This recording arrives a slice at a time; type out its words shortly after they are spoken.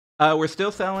We're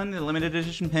still selling the limited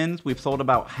edition pins. We've sold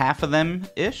about half of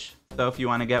them-ish. So if you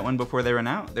want to get one before they run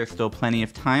out, there's still plenty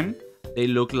of time. They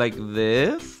look like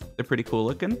this. They're pretty cool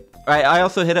looking. I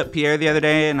also hit up Pierre the other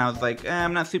day and I was like,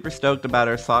 I'm not super stoked about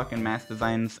our sock and mask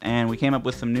designs. And we came up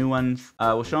with some new ones.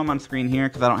 We'll show them on screen here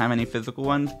because I don't have any physical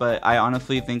ones. But I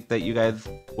honestly think that you guys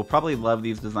will probably love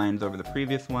these designs over the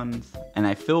previous ones. And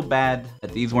I feel bad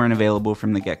that these weren't available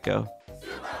from the get-go.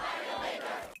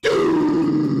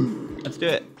 Let's do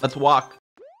it. Let's walk.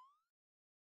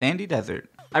 Sandy desert.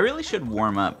 I really should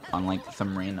warm up on like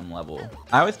some random level.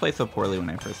 I always play so poorly when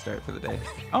I first start for the day.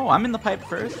 Oh, I'm in the pipe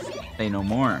first? Say no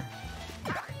more.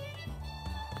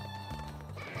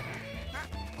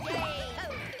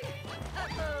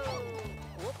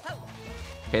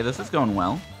 Okay, this is going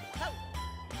well.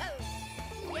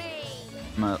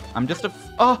 I'm just a...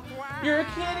 Oh, you're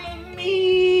kidding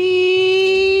me!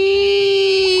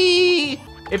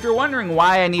 If you're wondering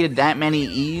why I needed that many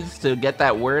E's to get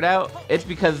that word out, it's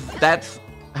because that's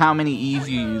how many E's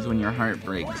you use when your heart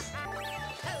breaks.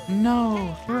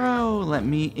 No, throw, let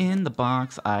me in the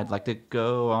box. I'd like to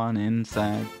go on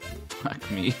inside. Fuck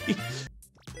me.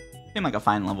 Seemed like a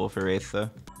fine level for race though.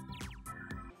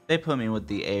 They put me with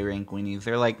the A rank weenies.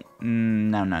 They're like,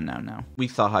 no. We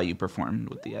saw how you performed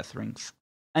with the S ranks.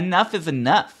 Enough is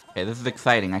enough. Okay, this is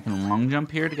exciting. I can long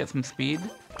jump here to get some speed.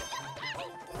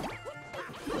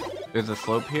 There's a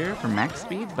slope here for max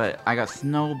speed, but I got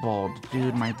snowballed.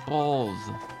 Dude, my balls.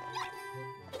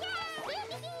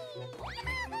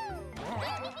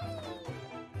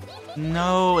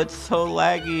 No, it's so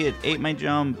laggy. It ate my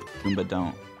jump. Goomba,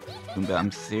 don't. Goomba,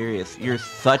 I'm serious. You're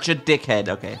such a dickhead.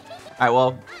 Okay. Alright,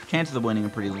 well, chances of winning are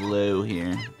pretty low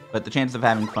here. But the chances of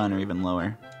having fun are even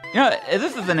lower. You know,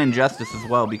 this is an injustice as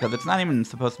well, because it's not even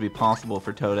supposed to be possible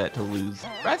for Toadette to lose.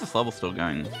 Why is this level still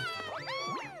going?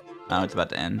 Oh, it's about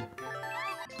to end.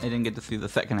 I didn't get to see the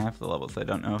second half of the level, so I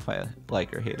don't know if I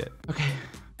like or hate it. Okay,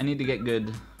 I need to get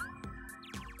good.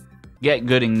 Get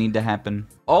gooding need to happen.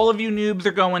 All of you noobs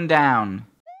are going down.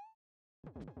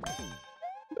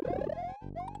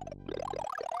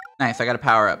 Nice, I got a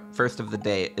power up. First of the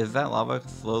day. Is that lava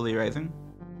slowly rising?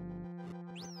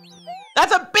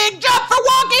 That's a big jump for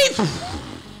walkies!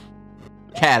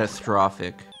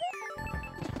 Catastrophic.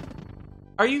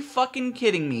 Are you fucking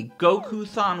kidding me?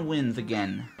 Goku-san wins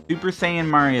again. Super Saiyan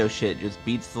Mario shit just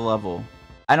beats the level.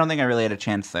 I don't think I really had a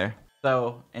chance there.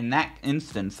 So, in that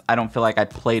instance, I don't feel like I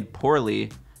played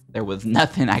poorly. There was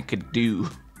nothing I could do.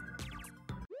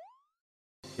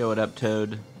 Yo, what up,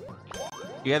 Toad?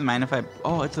 You guys mind if I...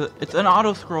 Oh, it's an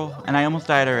auto scroll, and I almost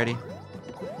died already.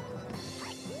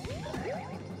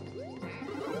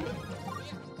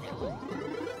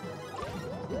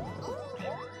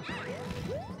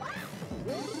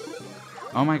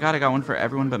 Oh my god, I got one for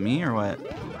everyone but me, or what?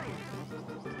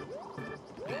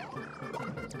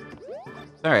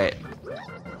 It's alright.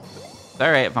 It's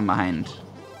alright if I'm behind.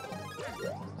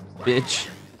 Bitch.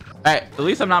 Alright, at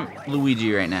least I'm not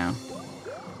Luigi right now.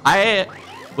 I,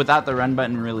 without the run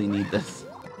button, really need this.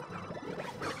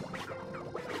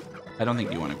 I don't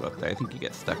think you want to go up there. I think you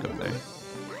get stuck up there.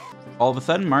 All of a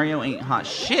sudden, Mario ain't hot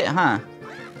shit, huh?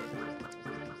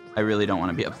 I really don't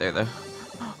want to be up there, though.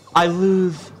 I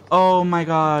lose. Oh my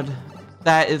god.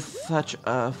 That is such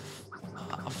a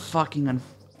fucking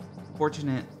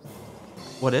unfortunate...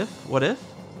 What if? What if?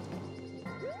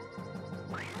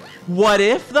 What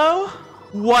if, though?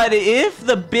 What if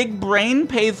the big brain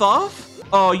pays off?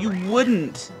 Oh, you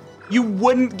wouldn't. You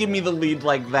wouldn't give me the lead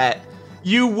like that.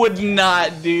 You would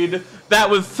not, dude.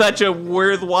 That was such a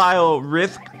worthwhile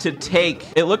risk to take.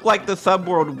 It looked like the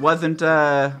subworld wasn't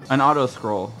an auto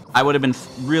scroll. I would have been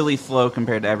really slow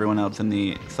compared to everyone else in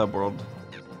the subworld.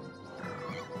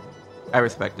 I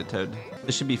respect it, Toad.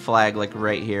 This should be flagged like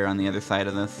right here on the other side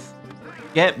of this.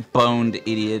 Get boned,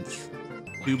 idiots.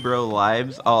 2 bro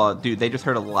lives? Oh, dude, they just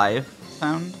heard a live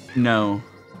sound? No.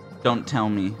 Don't tell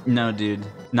me. No, dude.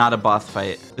 Not a boss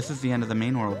fight. This is the end of the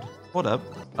main world. Hold up.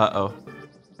 Uh-oh.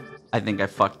 I think I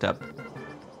fucked up.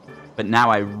 But now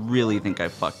I really think I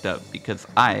fucked up because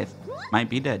I might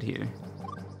be dead here.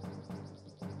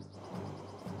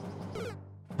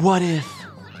 What if?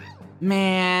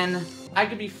 Man, I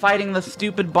could be fighting the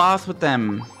stupid boss with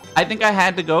them. I think I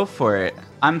had to go for it.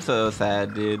 I'm so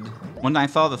sad, dude. When I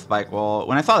saw the spike wall,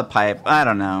 when I saw the pipe, I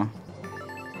don't know.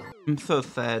 I'm so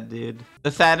sad, dude. The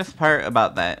saddest part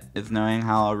about that is knowing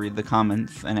how I'll read the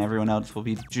comments and everyone else will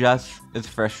be just as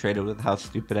frustrated with how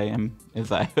stupid I am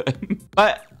as I am.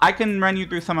 But I can run you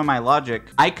through some of my logic.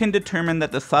 I can determine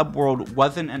that the subworld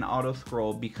wasn't an auto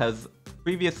scroll because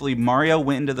previously Mario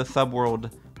went into the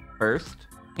subworld first,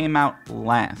 came out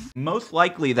last. Most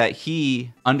likely that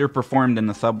he underperformed in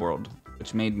the subworld.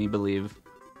 which made me believe,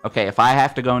 okay, if I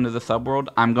have to go into the subworld,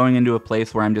 I'm going into a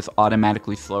place where I'm just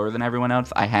automatically slower than everyone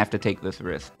else. I have to take this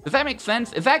risk. Does that make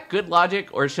sense? Is that good logic,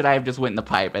 or should I have just went in the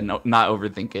pipe and not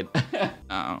overthink it?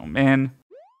 Oh, man.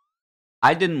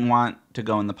 I didn't want to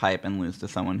go in the pipe and lose to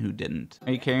someone who didn't.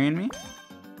 Are you carrying me?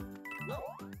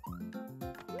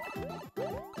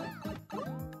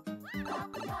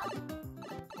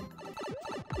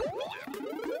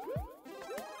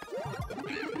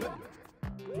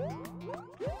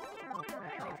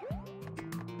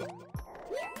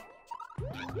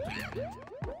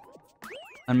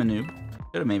 I'm a noob.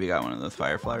 Could have maybe got one of those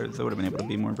fire flowers. I would have been able to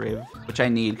be more brave. Which I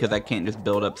need because I can't just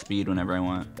build up speed whenever I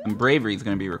want. And bravery is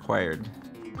going to be required.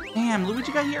 Damn,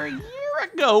 Luigi got here a year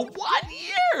ago. 1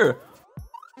 year!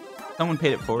 Someone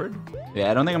paid it forward? Yeah,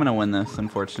 I don't think I'm going to win this,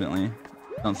 unfortunately.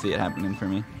 Don't see it happening for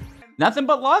me. Nothing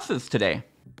but losses today.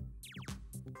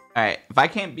 Alright, if I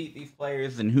can't beat these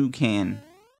players, then who can?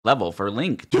 Level for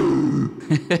Link.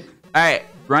 Alright,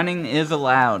 running is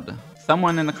allowed.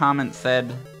 Someone in the comments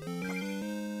said...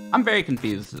 I'm very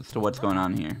confused as to what's going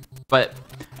on here. But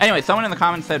anyway, someone in the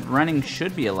comments said running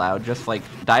should be allowed, just like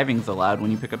diving's allowed when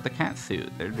you pick up the cat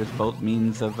suit. They're just both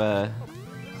means of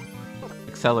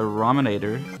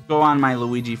accelerometer. Go on, my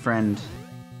Luigi friend.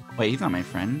 Wait, he's not my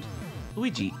friend.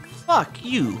 Luigi, fuck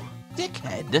you,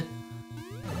 dickhead.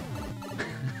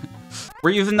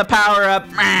 We're using the power-up.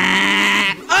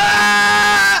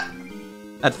 Ah!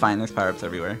 That's fine, there's power-ups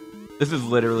everywhere. This is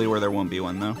literally where there won't be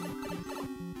one, though.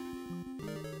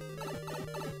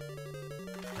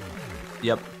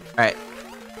 Yep. Alright.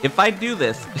 If I do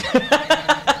this...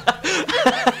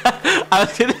 I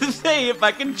was gonna say, if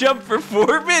I can jump for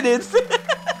 4 minutes...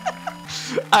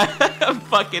 I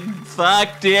fucking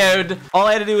suck, dude. All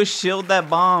I had to do was shield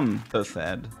that bomb. So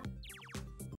sad.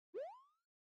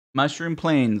 Mushroom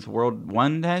Plains, World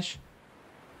 1-2.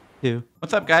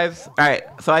 What's up, guys? Alright,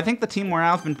 so I think the team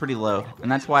morale's been pretty low.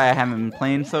 And that's why I haven't been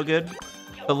playing so good.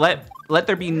 But let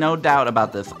there be no doubt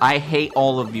about this. I hate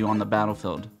all of you on the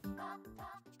battlefield.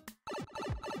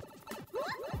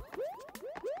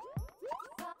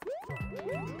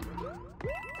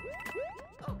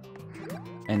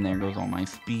 And there goes all my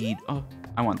speed. Oh,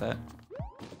 I want that.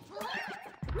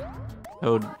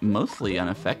 Toad mostly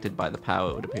unaffected by the POW,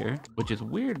 it would appear. Which is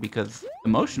weird because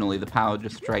emotionally the POW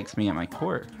just strikes me at my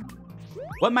core.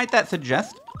 What might that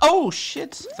suggest? Oh,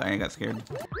 shit! Sorry, I got scared.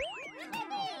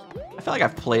 I feel like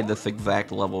I've played this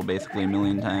exact level basically a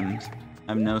million times.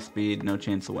 I have no speed, no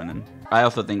chance of winning. I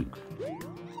also think...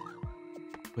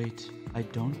 Wait, I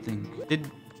don't think... Did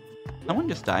someone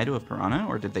just die to a piranha,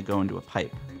 or did they go into a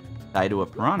pipe? Die to a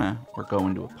piranha, or go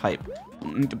into a pipe?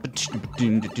 I'm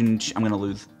gonna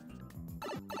lose.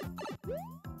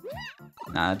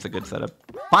 Nah, that's a good setup.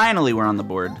 Finally, we're on the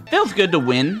board. Feels good to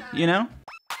win, you know?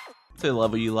 It's a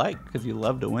level you like, because you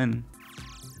love to win.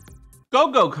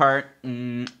 Go kart.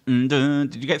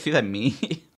 Did you guys see that me?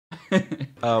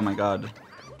 Oh my god.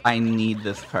 I need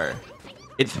this car.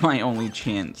 It's my only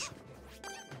chance.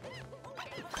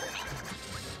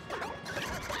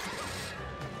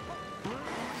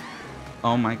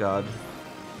 Oh my god.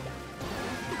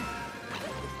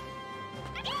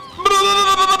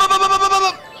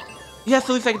 Yes, at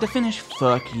least I get to finish.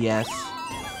 Fuck yes.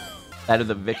 That is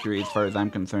a victory as far as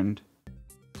I'm concerned.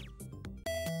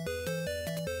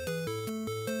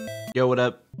 Yo, what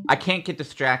up? I can't get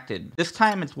distracted. This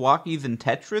time it's walkies and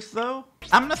Tetris though.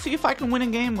 I'm gonna see if I can win a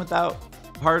game without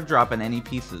hard dropping any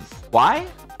pieces. Why?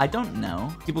 I don't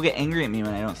know. People get angry at me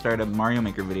when I don't start a Mario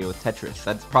Maker video with Tetris.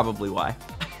 That's probably why.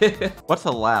 What's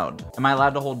allowed? Am I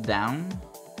allowed to hold down?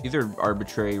 These are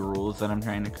arbitrary rules that I'm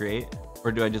trying to create.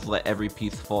 Or do I just let every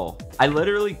piece fall? I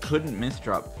literally couldn't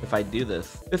misdrop if I do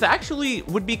this. This actually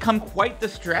would become quite the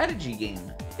strategy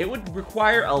game. It would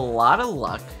require a lot of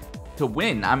luck to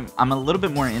win. I'm a little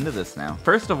bit more into this now.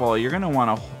 First of all, you're gonna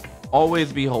wanna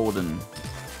always be holding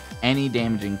any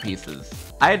damaging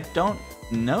pieces. I don't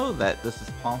know that this is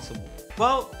possible.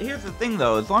 Well, here's the thing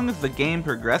though, as long as the game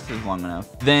progresses long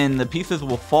enough, then the pieces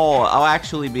will fall. I'll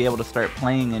actually be able to start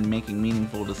playing and making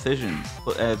meaningful decisions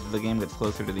as the game gets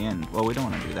closer to the end. Well, we don't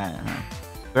want to do that, huh?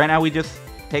 Right now we just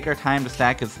take our time to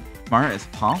stack as smart as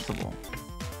possible.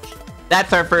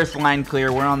 That's our first line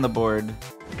clear, we're on the board.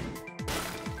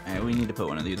 Alright, we need to put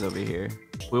one of these over here.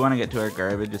 We want to get to our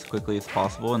garbage as quickly as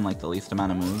possible in like the least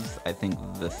amount of moves. I think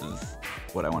this is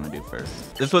what I want to do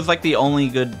first. This was like the only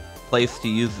good place to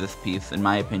use this piece, in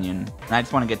my opinion. And I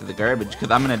just want to get to the garbage because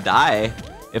I'm gonna die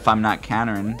if I'm not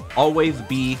countering. Always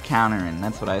be countering,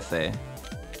 that's what I say.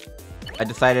 I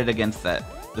decided against that.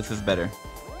 This is better.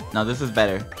 No, this is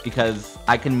better because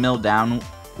I can mill down.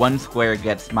 One square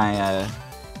gets my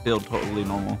field totally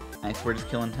normal. Nice, we're just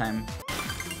killing time.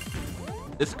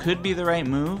 This could be the right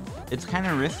move. It's kind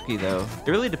of risky though. It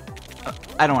really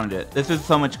I don't want to do it. This is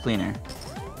so much cleaner.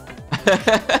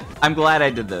 I'm glad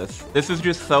I did this. This is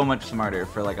just so much smarter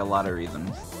for like a lot of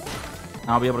reasons.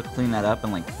 I'll be able to clean that up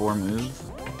in like 4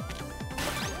 moves.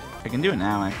 I can do it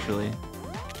now actually.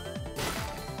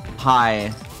 High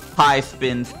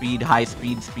spin, speed, high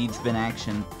speed, speed spin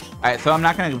action. Alright, so I'm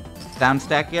not gonna down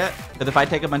stack yet, because if I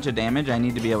take a bunch of damage, I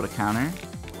need to be able to counter.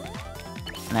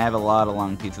 And I have a lot of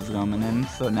long pieces coming in,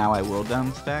 so now I will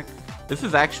down stack. This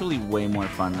is actually way more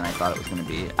fun than I thought it was gonna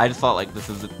be. I just thought like this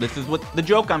is what the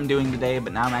joke I'm doing today,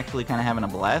 but now I'm actually kind of having a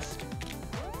blast.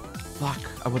 Fuck,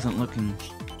 I wasn't looking.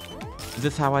 Is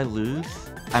this how I lose?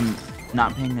 I'm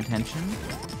not paying attention?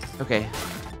 Okay.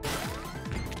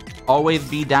 Always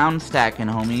be down stacking,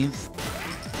 homies.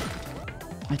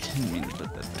 I didn't mean to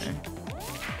put that there.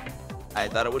 I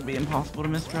thought it would be impossible to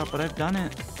misdrop, but I've done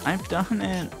it. I've done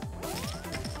it.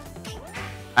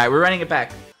 Alright, we're running it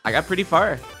back. I got pretty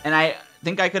far, and I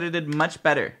think I could have did much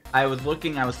better. I was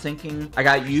looking, I was thinking, I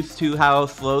got used to how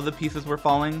slow the pieces were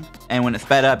falling, and when it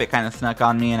sped up, it kind of snuck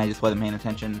on me, and I just wasn't paying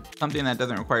attention. Something that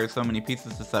doesn't require so many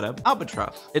pieces to set up.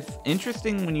 Albatross. It's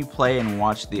interesting when you play and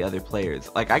watch the other players.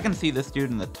 Like, I can see this dude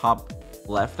in the top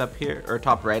left up here, or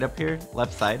top right up here,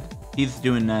 left side. He's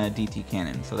doing DT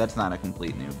cannon, so that's not a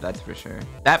complete noob, that's for sure.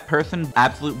 That person,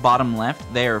 absolute bottom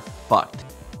left, they are fucked.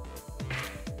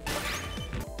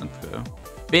 Let's go.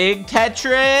 Big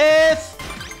Tetris!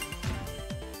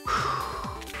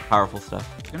 Powerful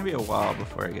stuff. It's gonna be a while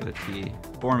before I get a T.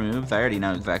 4 moves, I already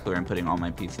know exactly where I'm putting all my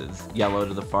pieces. Yellow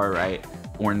to the far right,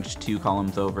 orange 2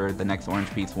 columns over, the next orange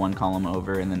piece 1 column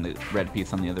over, and then the red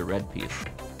piece on the other red piece.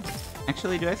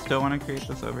 Actually, do I still want to create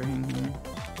this overhang here?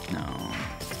 No.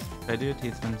 Should I do a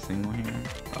T-spin single here?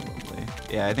 Probably.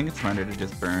 Yeah, I think it's smarter to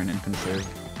just burn and conserve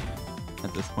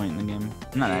at this point in the game.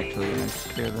 I'm not actually gonna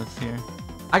clear this here.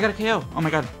 I got a KO. Oh my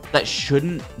god. That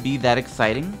shouldn't be that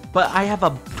exciting, but I have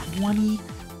a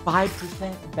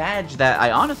 25% badge that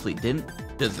I honestly didn't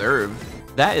deserve.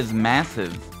 That is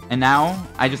massive. And now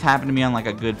I just happen to be on like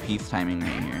a good piece timing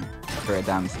right here for a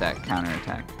down stack counter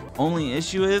attack. Only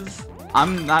issue is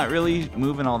I'm not really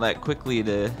moving all that quickly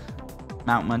to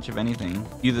mount much of anything.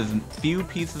 Use as few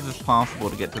pieces as possible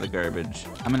to get to the garbage.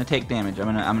 I'm gonna take damage.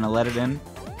 I'm gonna let it in.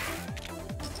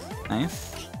 Nice.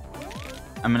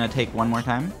 I'm gonna take one more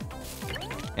time.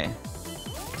 Okay.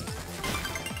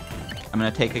 I'm gonna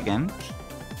take again.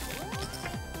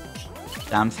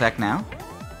 Down stack now.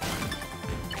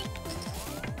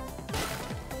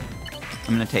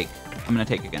 I'm gonna take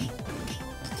again.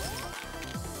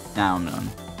 Now I'm done.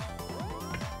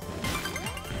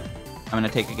 I'm gonna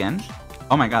take again.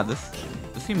 Oh my god, this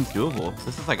seems doable.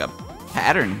 This is like a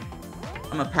pattern.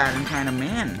 I'm a pattern kind of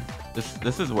man.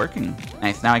 This is working.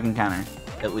 Nice, now I can counter,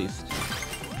 at least.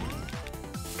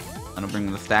 That'll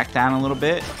bring the stack down a little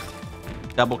bit.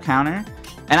 Double counter.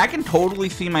 And I can totally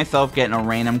see myself getting a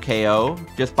random KO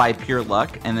just by pure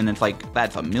luck, and then it's like,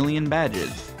 that's a million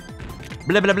badges.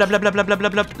 Blah blah blah blah blah blah blah blah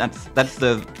blah. That's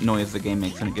the noise the game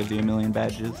makes when it gives you a million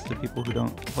badges to people who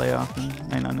don't play often.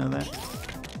 Might not know that.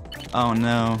 Oh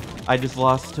no, I just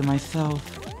lost to myself.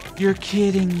 You're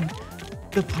kidding.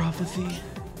 The prophecy.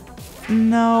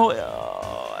 No,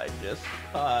 oh, I just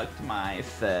fucked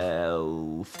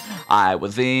myself. I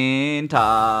was in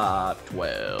top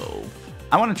 12.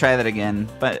 I want to try that again,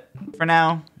 but for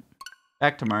now,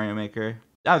 back to Mario Maker.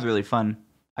 That was really fun.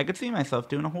 I could see myself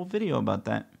doing a whole video about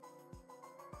that.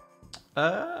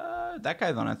 That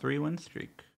guy's on a 3-win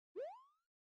streak.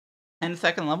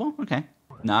 10-second level? Okay.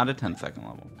 Not a 10-second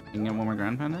level. You can get one more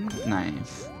ground pound in?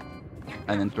 Nice.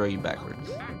 And then throw you backwards.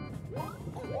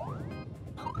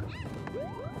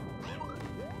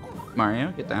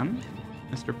 Mario, get down.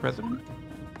 Mr. President.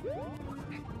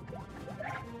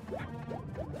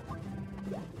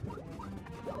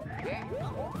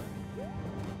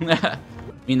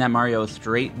 Mean that Mario is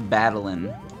straight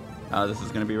battling. Oh, this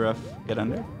is gonna be rough. Get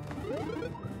under.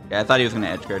 Yeah, I thought he was gonna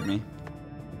edge guard me.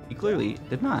 He clearly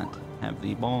did not have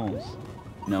the balls.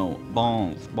 No,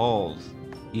 balls.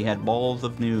 He had balls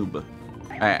of noob.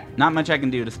 Alright, not much I can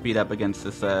do to speed up against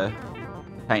this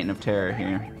Titan of Terror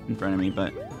here in front of me,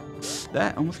 but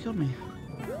that almost killed me.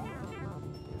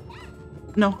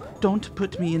 No, don't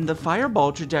put me in the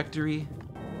fireball trajectory.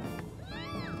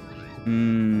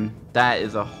 That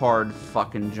is a hard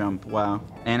fucking jump. Wow.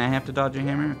 And I have to dodge a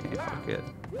hammer? Okay, fuck it.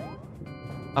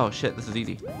 Oh shit, this is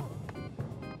easy.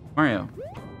 Mario.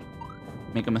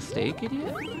 Make a mistake,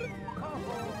 idiot?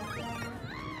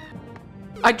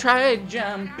 I tried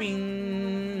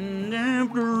jumping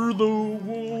after the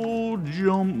wall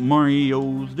jump.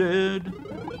 Mario's dead.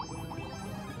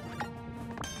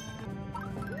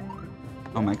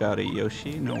 Oh my god, a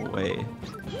Yoshi? No way.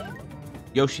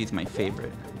 Yoshi's my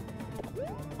favorite.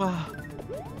 Wow.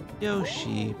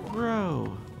 Yoshi,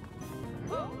 bro.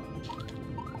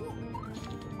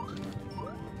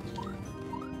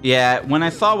 Yeah, when I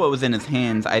saw what was in his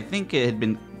hands, I think it had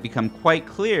become quite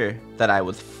clear that I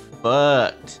was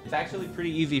fucked. It's actually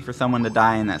pretty easy for someone to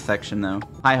die in that section, though.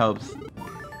 High hopes.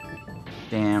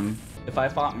 Damn. If I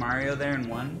fought Mario there and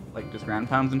won, like just ground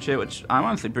pounds and shit, which I'm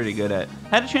honestly pretty good at,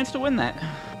 had a chance to win that.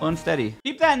 Slow and steady.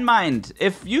 Keep that in mind.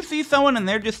 If you see someone and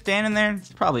they're just standing there,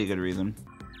 it's probably a good reason.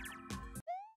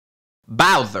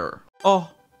 Bowser. Oh.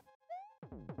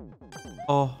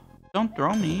 Oh. Don't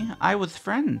throw me. I was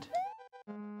friend.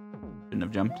 Shouldn't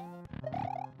have jumped.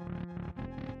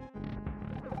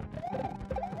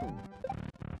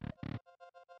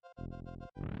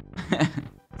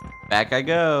 Back I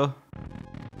go.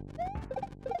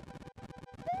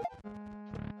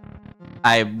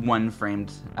 I one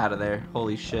framed out of there.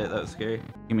 Holy shit, that was scary.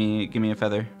 Give me a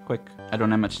feather, quick. I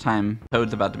don't have much time.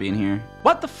 Toad's about to be in here.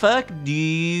 What the fuck,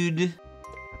 dude?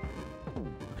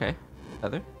 Okay,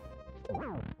 feather.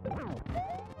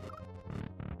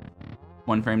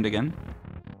 One framed again.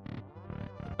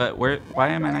 But why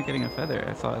am I not getting a feather?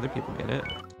 I saw other people get it.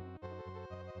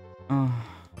 Oh,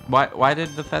 why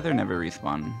did the feather never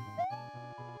respawn?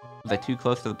 Was I too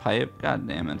close to the pipe? God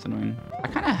damn, that's annoying. I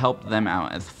kind of helped them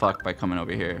out as fuck by coming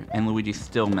over here, and Luigi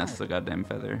still messed the goddamn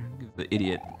feather. He's the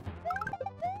idiot.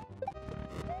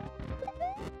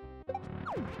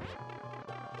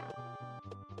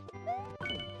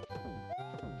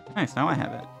 Nice, now I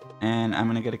have it. And I'm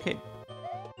gonna get a cape.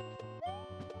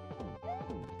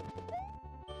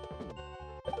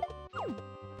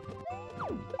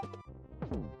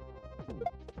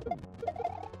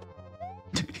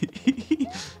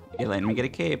 Okay, let me get a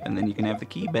cape, and then you can have the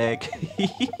key back.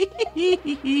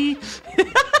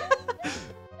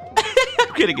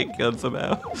 I'm gonna get killed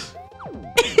somehow.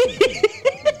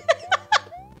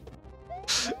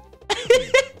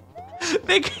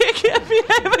 They can't get me.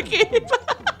 I have a cape.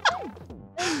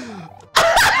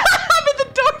 I'm in the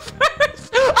door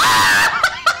first.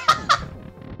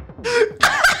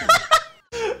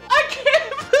 I can't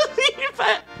believe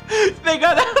it. They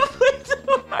got outplayed so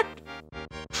hard.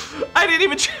 I didn't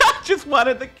even try. I just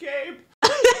wanted the cape.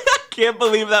 I can't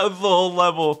believe that was the whole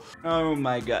level. Oh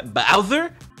my god.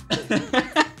 Bowser?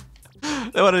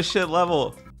 What a shit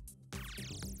level.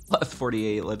 Plus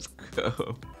 48, let's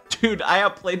go. Dude, I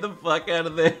outplayed the fuck out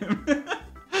of them.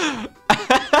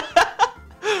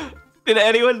 Did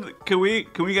anyone, can we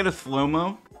get a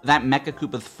slow-mo? That Mecha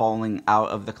Koopa's falling out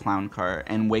of the clown car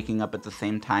and waking up at the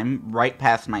same time, right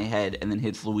past my head, and then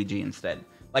hits Luigi instead.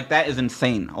 Like, that is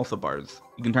insane. Also bars.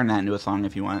 You can turn that into a song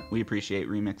if you want. We appreciate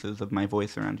remixes of my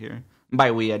voice around here. By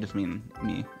we, I just mean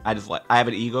me. I have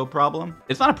an ego problem.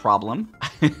 It's not a problem.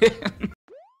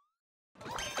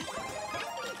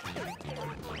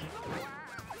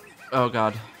 Oh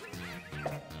god.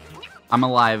 I'm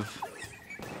alive.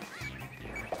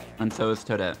 And so is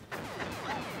Toadette.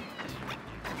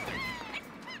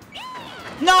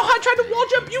 No, I tried to wall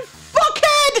jump, you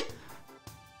fuckhead!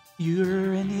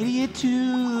 You're an idiot too,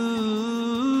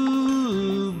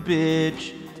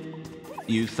 bitch.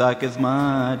 You suck as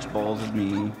much balls as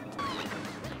me.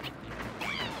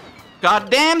 God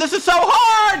damn, this is so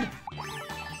hard!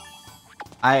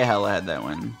 I hella had that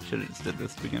one. Should've just did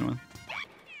this to begin with.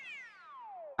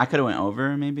 I could've went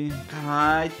over, maybe?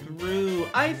 God,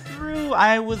 I threw.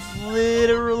 I was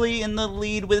literally in the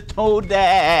lead with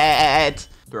Toadette.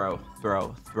 Throw.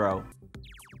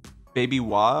 Baby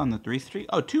Wah on the 3 streak?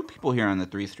 Oh, 2 people here on the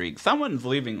 3 streak. Someone's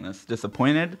leaving this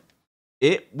disappointed.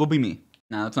 It will be me.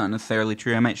 No, that's not necessarily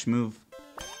true. I might schmoove.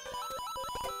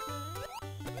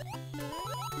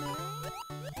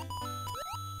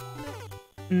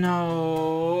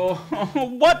 No.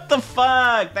 What the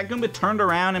fuck? That Goomba turned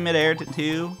around in midair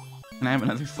too. Can I have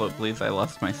another slope, please? I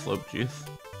lost my slope juice.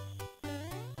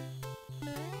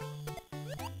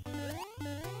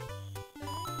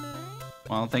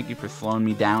 Well, thank you for slowing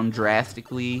me down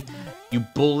drastically, you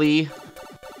bully.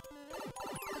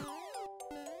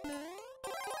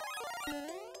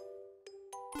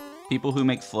 People who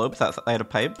make slopes outside of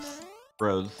pipes?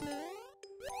 Bros.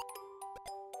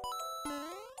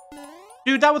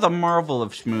 Dude, that was a marvel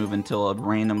of schmoove until a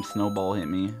random snowball hit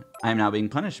me. I am now being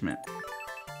punishment.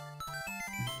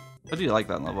 I do like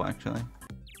that level, actually.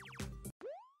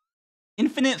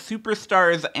 Infinite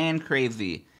superstars and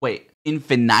crazy. Wait,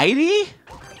 infinity?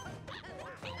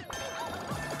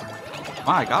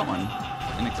 Wow, I got one.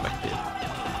 Didn't expect it.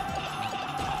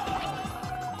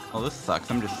 Oh, this sucks.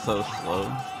 I'm just so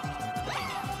slow.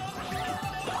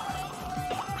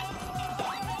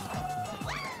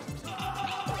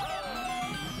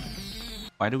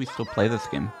 Why do we still play this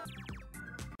game?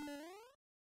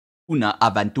 Una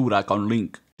aventura con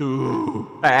Link.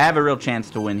 I have a real chance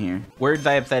to win here. Words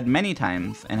I have said many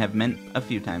times and have meant a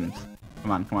few times. Come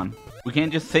on, come on. We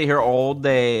can't just sit here all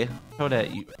day.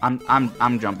 Toadette,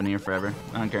 I'm jumping here forever.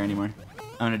 I don't care anymore.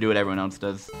 I'm gonna do what everyone else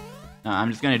does. No, I'm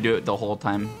just gonna do it the whole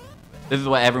time. This is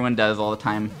what everyone does all the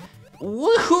time.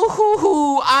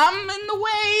 Woohoo! I'm in the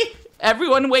way.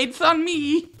 Everyone waits on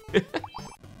me.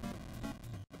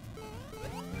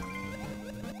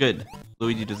 Good.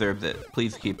 Luigi deserves it.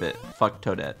 Please keep it. Fuck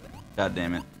Toadette. God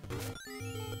damn it.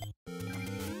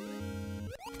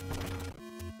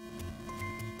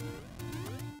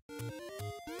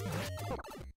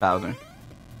 Bowser.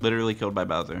 Literally killed by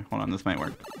Bowser. Hold on, this might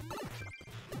work.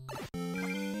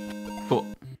 Cool.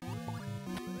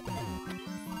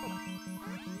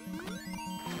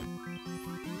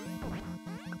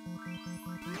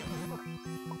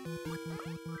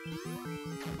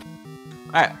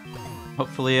 Alright.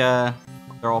 Hopefully, they're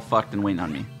all fucked and waiting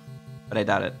on me. But I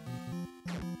doubt it.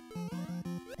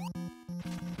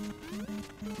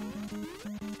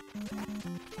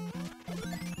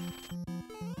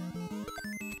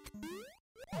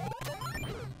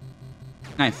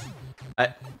 Nice.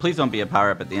 Please don't be a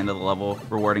power-up at the end of the level,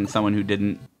 rewarding someone who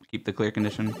didn't keep the clear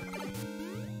condition.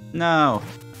 No!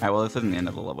 Alright, well this isn't the end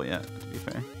of the level yet, to be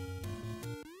fair.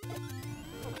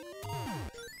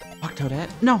 Fuck Toadette.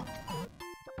 No!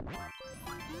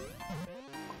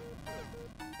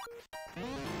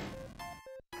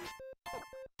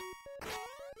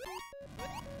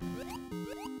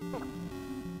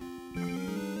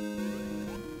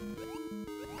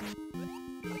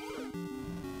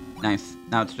 Nice.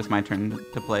 Now it's just my turn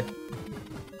to play.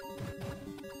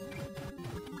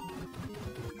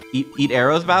 Eat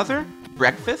arrows, Bowser?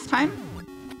 Breakfast time?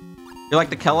 You're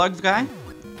like the Kellogg's guy?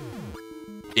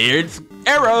 It's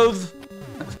arrows!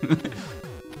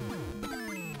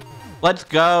 Let's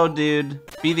go, dude.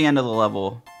 Be the end of the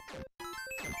level.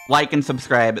 Like and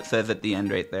subscribe, it says at the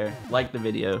end right there. Like the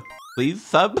video. Please,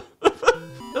 sub?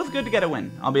 Feels good to get a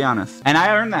win, I'll be honest. And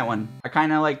I earned that one. I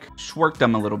kind of like shworked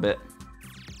them a little bit.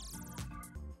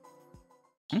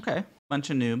 Okay, bunch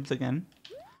of noobs again.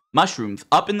 Mushrooms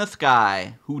up in the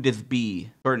sky. Who does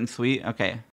be? Short and sweet.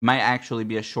 Okay, might actually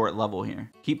be a short level here.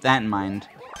 Keep that in mind.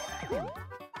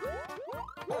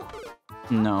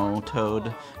 No,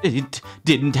 Toad. It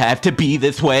didn't have to be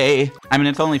this way. I mean,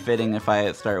 it's only fitting if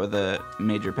I start with a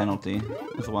major penalty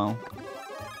as well.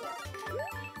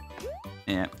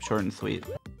 Yeah, short and sweet.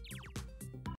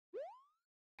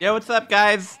 Yo, what's up,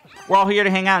 guys? We're all here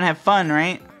to hang out and have fun,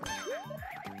 right?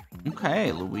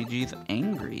 Okay, Luigi's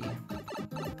angry.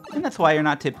 And that's why you're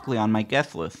not typically on my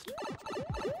guest list.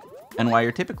 And why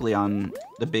you're typically on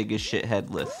the biggest shithead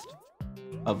list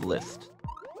of lists.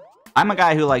 I'm a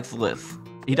guy who likes lists.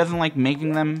 He doesn't like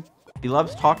making them. He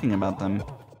loves talking about them.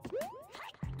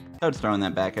 Toad's throwing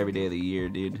that back every day of the year,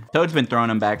 dude. Toad's been throwing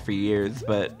them back for years,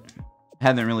 but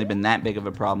hasn't really been that big of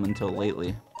a problem until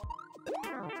lately.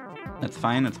 That's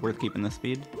fine, it's worth keeping the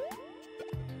speed.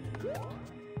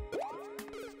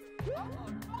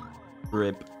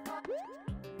 Rip.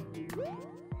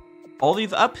 All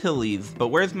these uphillies, but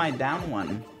where's my down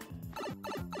one?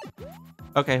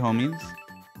 Okay, homies.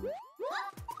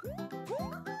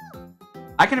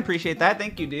 I can appreciate that.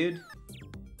 Thank you, dude.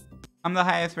 I'm the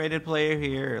highest rated player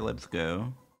here. Let's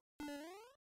go.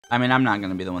 I mean, I'm not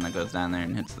gonna be the one that goes down there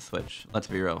and hits the switch. Let's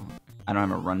be real. I don't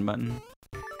have a run button.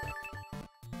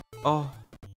 Oh,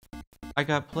 I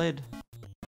got played.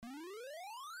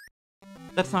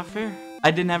 That's not fair. I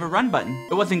didn't have a run button.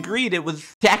 It wasn't greed, it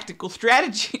was tactical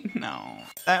strategy. No,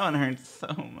 that one hurts so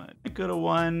much. I could have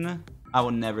won. I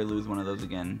will never lose one of those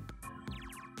again.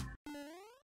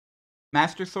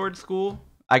 Master Sword School?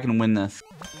 I can win this.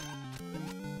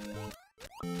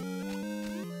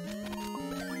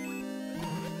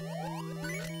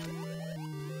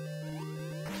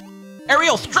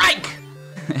 Aerial strike!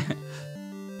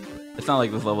 It's not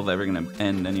like this level's ever gonna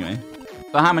end anyway.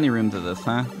 So how many rooms is this,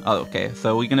 huh? Oh, okay.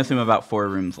 So we can assume about 4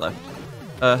 rooms left.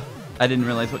 I didn't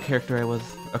realize what character I was.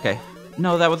 Okay.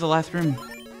 No, that was the last room.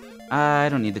 I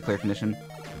don't need the clear condition.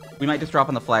 We might just drop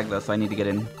on the flag though, so I need to get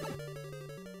in.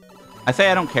 I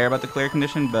say I don't care about the clear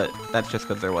condition, but that's just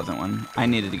because there wasn't one. I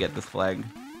needed to get this flag.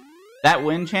 That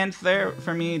win chance there,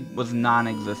 for me, was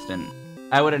non-existent.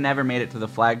 I would have never made it to the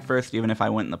flag first, even if I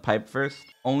went in the pipe first.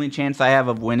 Only chance I have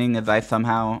of winning is I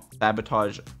somehow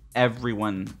sabotage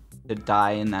everyone to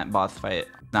die in that boss fight.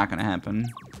 Not gonna happen.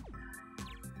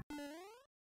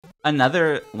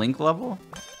 Another Link level?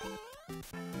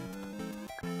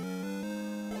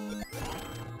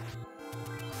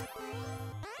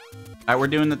 Alright, we're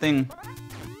doing the thing.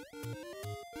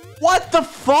 What the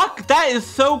fuck? That is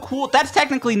so cool. That's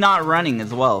technically not running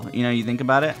as well. You know, you think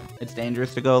about it. It's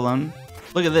dangerous to go alone.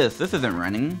 Look at this. This isn't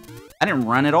running. I didn't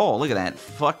run at all. Look at that.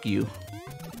 Fuck you.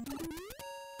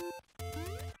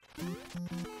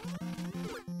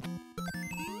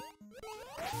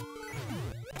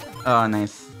 Oh,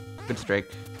 nice. Good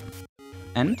strike.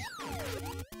 End?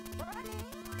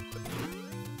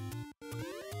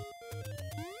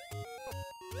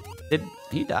 Did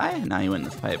he die? Nah, he went in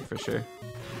this pipe for sure.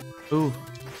 Ooh.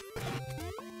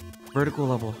 Vertical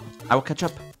level. I will catch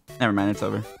up. Never mind, it's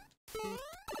over.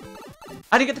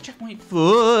 I didn't get the checkpoint. Fuck,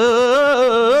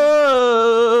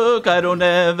 I don't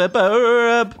have a power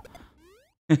up.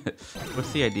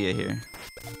 What's the idea here?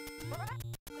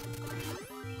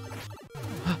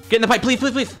 Get in the pipe, please,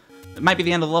 please, please. It might be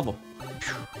the end of the level.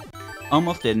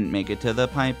 Almost didn't make it to the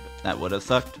pipe. That would have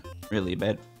sucked really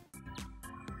bad.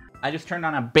 I just turned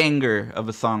on a banger of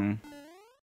a song.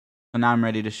 So now I'm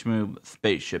ready to schmoob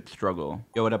Spaceship Struggle.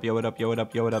 Yo, what up, yo, what up, yo, what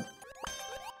up, yo, what up. I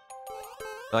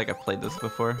feel like I've played this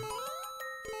before.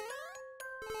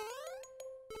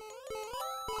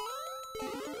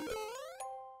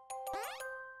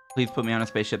 Please put me on a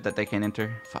spaceship that they can't enter.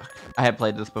 Fuck. I have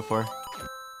played this before.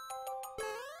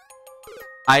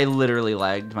 I literally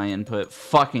lagged my input.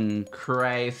 Fucking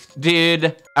Christ.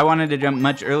 Dude, I wanted to jump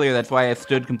much earlier. That's why I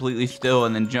stood completely still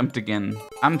and then jumped again.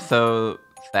 I'm so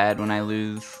sad when I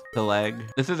lose to lag.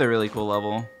 This is a really cool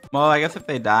level. Well, I guess if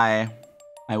they die,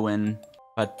 I win.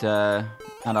 But,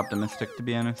 not optimistic, to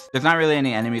be honest. There's not really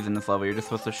any enemies in this level. You're just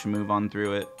supposed to move on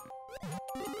through it.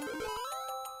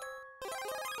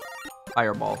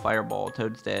 Fireball, fireball.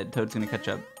 Toad's dead. Toad's gonna catch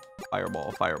up.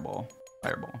 Fireball, fireball,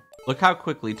 fireball. Look how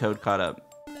quickly Toad caught up.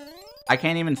 I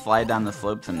can't even slide down the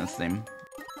slopes in this thing.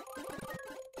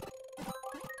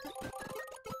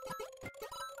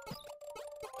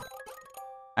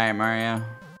 Alright, Mario.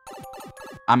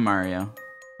 I'm Mario.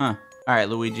 Huh. Alright,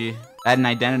 Luigi. I had an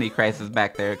identity crisis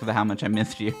back there because of how much I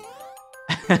missed you.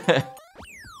 Okay.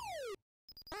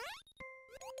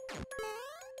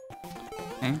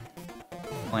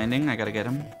 Landing, I gotta get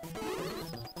him.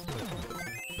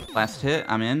 Last hit,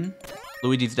 I'm in.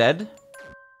 Luigi's dead.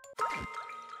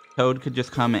 Toad could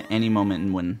just come at any moment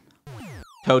and win.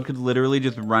 Toad could literally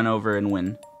just run over and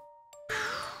win.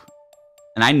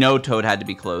 And I know Toad had to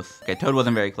be close. Okay, Toad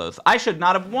wasn't very close. I should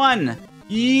not have won!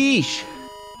 Yeesh!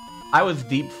 I was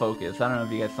deep focused. I don't know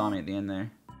if you guys saw me at the end there.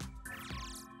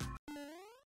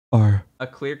 A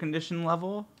clear condition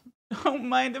level? Don't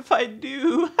mind if I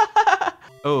do.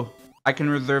 Oh, I can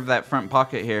reserve that front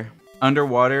pocket here.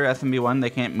 Underwater, SMB1, they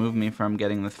can't move me from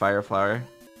getting this fire flower.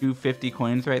 250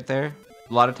 coins right there.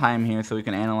 A lot of time here so we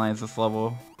can analyze this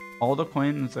level. All the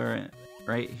coins are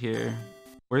right here.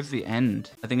 Where's the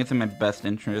end? I think it's in my best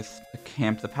interest to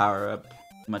camp the power up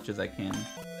as much as I can.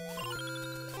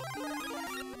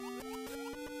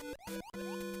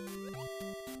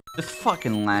 This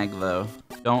fucking lag though.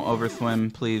 Don't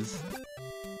overswim, please.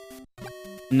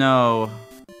 No.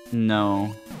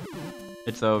 No.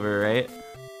 It's over, right?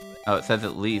 Oh, it says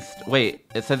at least. Wait,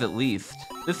 it says at least.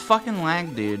 This fucking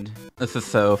lag, dude. This is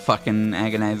so fucking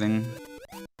agonizing.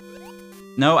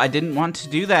 No, I didn't want to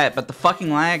do that, but the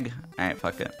fucking lag. Alright,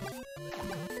 fuck it.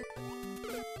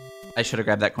 I should have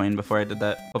grabbed that coin before I did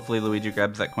that. Hopefully Luigi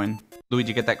grabs that coin.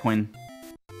 Luigi, get that coin.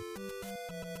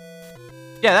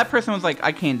 Yeah, that person was like,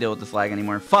 I can't deal with this lag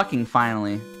anymore. Fucking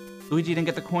finally. Luigi didn't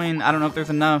get the coin. I don't know if there's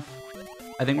enough.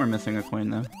 I think we're missing a coin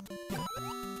though.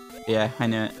 Yeah, I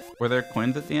knew it. Were there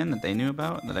coins at the end that they knew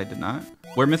about that I did not?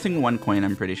 We're missing one coin,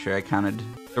 I'm pretty sure. I counted.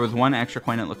 There was one extra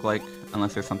coin it looked like,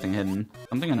 unless there's something hidden.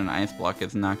 Something on an ice block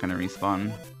is not gonna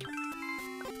respawn.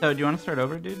 So, do you want to start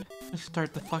over, dude? Just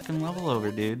start the fucking level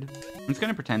over, dude. I'm just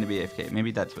gonna pretend to be AFK.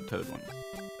 Maybe that's what Toad wants.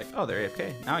 Like, oh, they're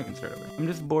AFK. Now I can start over. I'm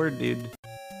just bored, dude.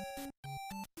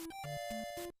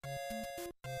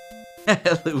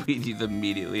 Luigi's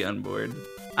immediately on board.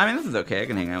 I mean, this is okay. I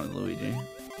can hang out with Luigi.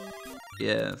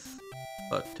 Yes.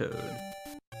 Fuck Toad.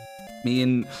 Me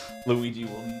and Luigi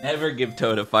will never give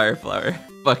Toad a fire flower.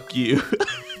 Fuck you.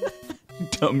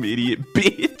 Dumb idiot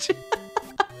bitch.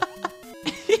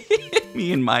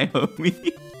 Me and my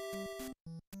homie.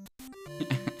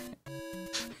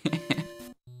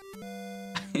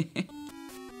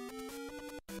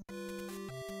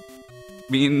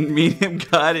 Me and him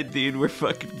got it, dude. We're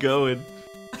fucking going.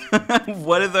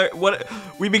 What is our... What...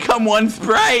 We become one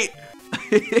sprite!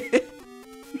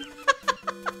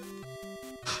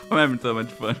 I'm having so much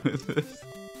fun with this.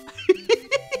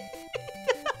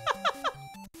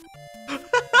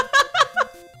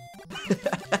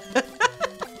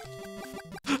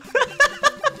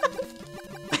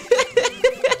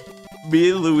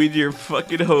 Me and Luigi are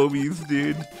fucking homies,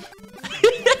 dude.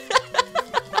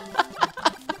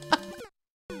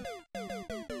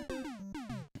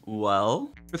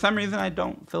 well, for some reason I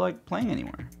don't feel like playing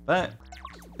anymore. But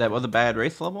that was a bad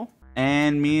race level.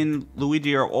 And me and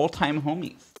Luigi are all-time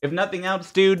homies. If nothing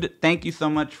else, dude, thank you so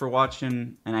much for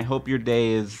watching. And I hope your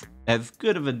day is as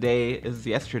good of a day as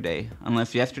yesterday.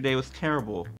 Unless yesterday was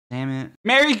terrible. Damn it.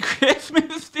 Merry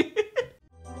Christmas, dude!